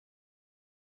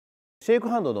シェーク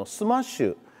ハンドのスマッ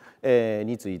シュ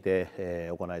について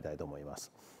行いたいと思いま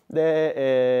す。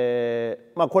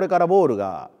で、これからボール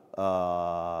が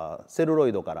セルロ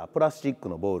イドからプラスチック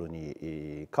のボール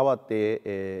に変わっ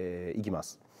ていきま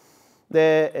す。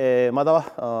で、ま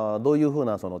だどういうふう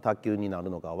なその卓球になる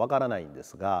のかわからないんで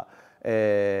すが、プ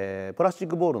ラスチッ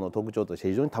クボールの特徴として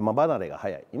非常に球離れが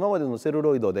速い。今までのセル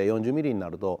ロイドで40ミリにな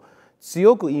ると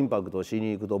強くインパクトし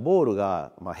に行くとボール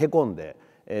がへこんで、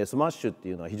スマッシュって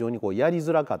いうのは非常にやり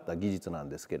づらかった技術なん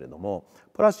ですけれども、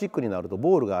プラスチックになると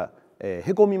ボールがへ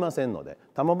こみませんので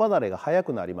球離れが速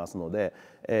くなりますので、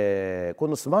こ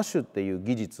のスマッシュっていう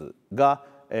技術が、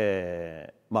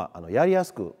やりや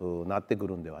すくなってく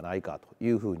るんではないかとい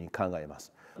うふうに考えま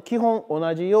す。基本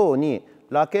同じように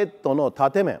ラケットの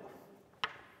縦面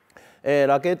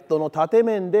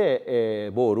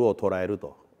で、ボールを捉える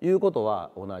ということ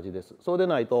は同じです。そうで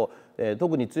ないと、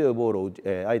特に強いボールを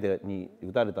相手に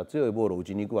打たれた強いボールを打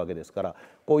ちに行くわけですから、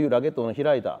こういうラケットの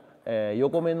開いた、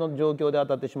横面の状況で当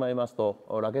たってしまいますと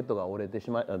ラケットが折れてし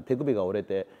まい手首が折れ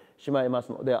てしまいま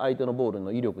すので、相手のボール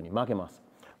の威力に負けます。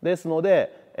ですの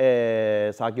で、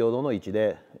先ほどの位置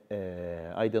で、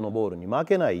相手のボールに負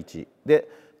けない位置で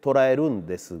捉えるん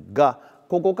ですが、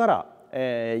ここから、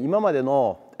今まで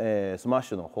のスマッ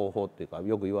シュの方法っていうか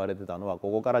よく言われてたのは、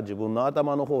ここから自分の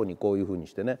頭の方にこういうふうに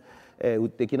してね、打っ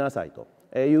てきなさいと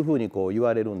いうふうに言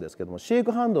われるんですけども、シェー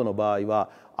クハンドの場合は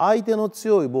相手の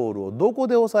強いボールをどこ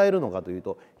で抑えるのかという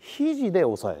と、肘で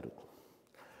抑える。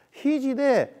肘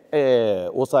で、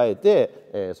抑え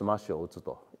て、スマッシュを打つ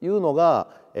というのが、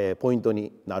ポイント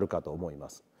になるかと思いま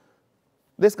す。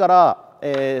ですから、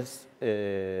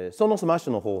そのスマッシ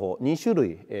ュの方法2種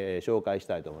類、紹介し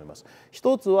たいと思います。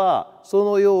一つはそ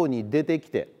のように出て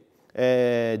きて、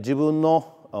自分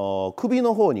の首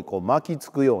の方に巻き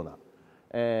つくような、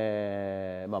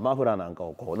マフラーなんか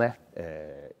を後ろ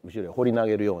へ放り投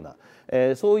げるような、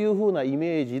そういうふうなイ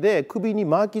メージで首に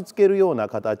巻きつけるような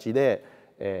形で、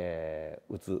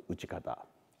打つ打ち方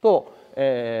と、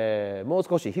もう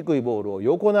少し低いボールを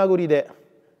横殴りで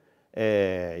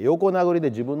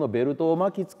自分のベルトを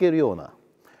巻きつけるような、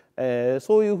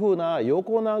そういうふうな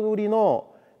横殴りの、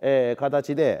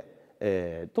形で、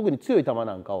特に強い球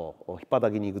なんかを引っ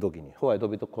叩きに行く時に、フォアへ飛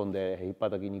び込んで引っ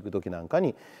叩きに行く時なんか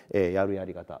に、やるや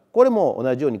り方、これも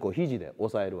同じように肘で押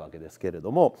さえるわけですけれ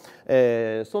ども、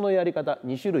そのやり方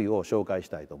2種類を紹介し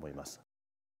たいと思います。